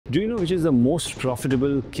Do you know which is the most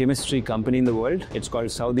profitable chemistry company in the world? It's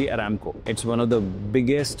called Saudi Aramco. It's one of the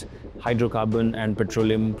biggest hydrocarbon and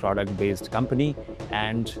petroleum product based company,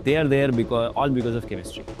 and they are there all because of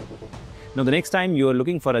chemistry. Now, the next time you are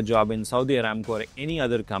looking for a job in Saudi Aramco or any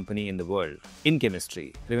other company in the world in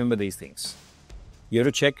chemistry, remember these things. You have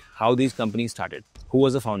to check how these companies started, who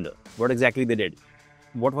was the founder, what exactly they did,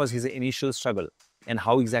 what was his initial struggle, and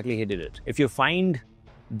how exactly he did it. If you find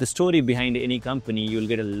the story behind any company, you'll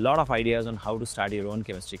get a lot of ideas on how to start your own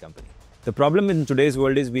chemistry company. The problem in today's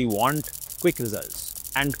world is we want quick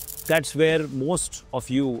results. And that's where most of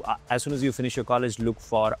you, as soon as you finish your college, look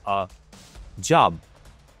for a job.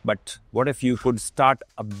 But what if you could start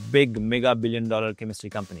a big mega billion-dollar chemistry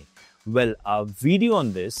company? Well, a video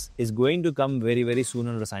on this is going to come very, very soon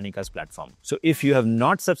on Rasayinika's platform. So if you have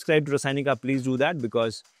not subscribed to Rasayinика, please do that,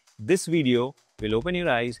 because this video will open your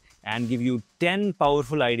eyes and give you 10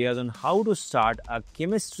 powerful ideas on how to start a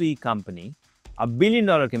chemistry company, a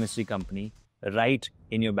billion-dollar chemistry company, right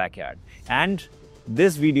in your backyard. And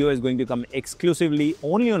this video is going to come exclusively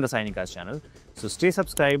only on Rasayinika's channel. So stay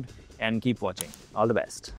subscribed and keep watching. All the best.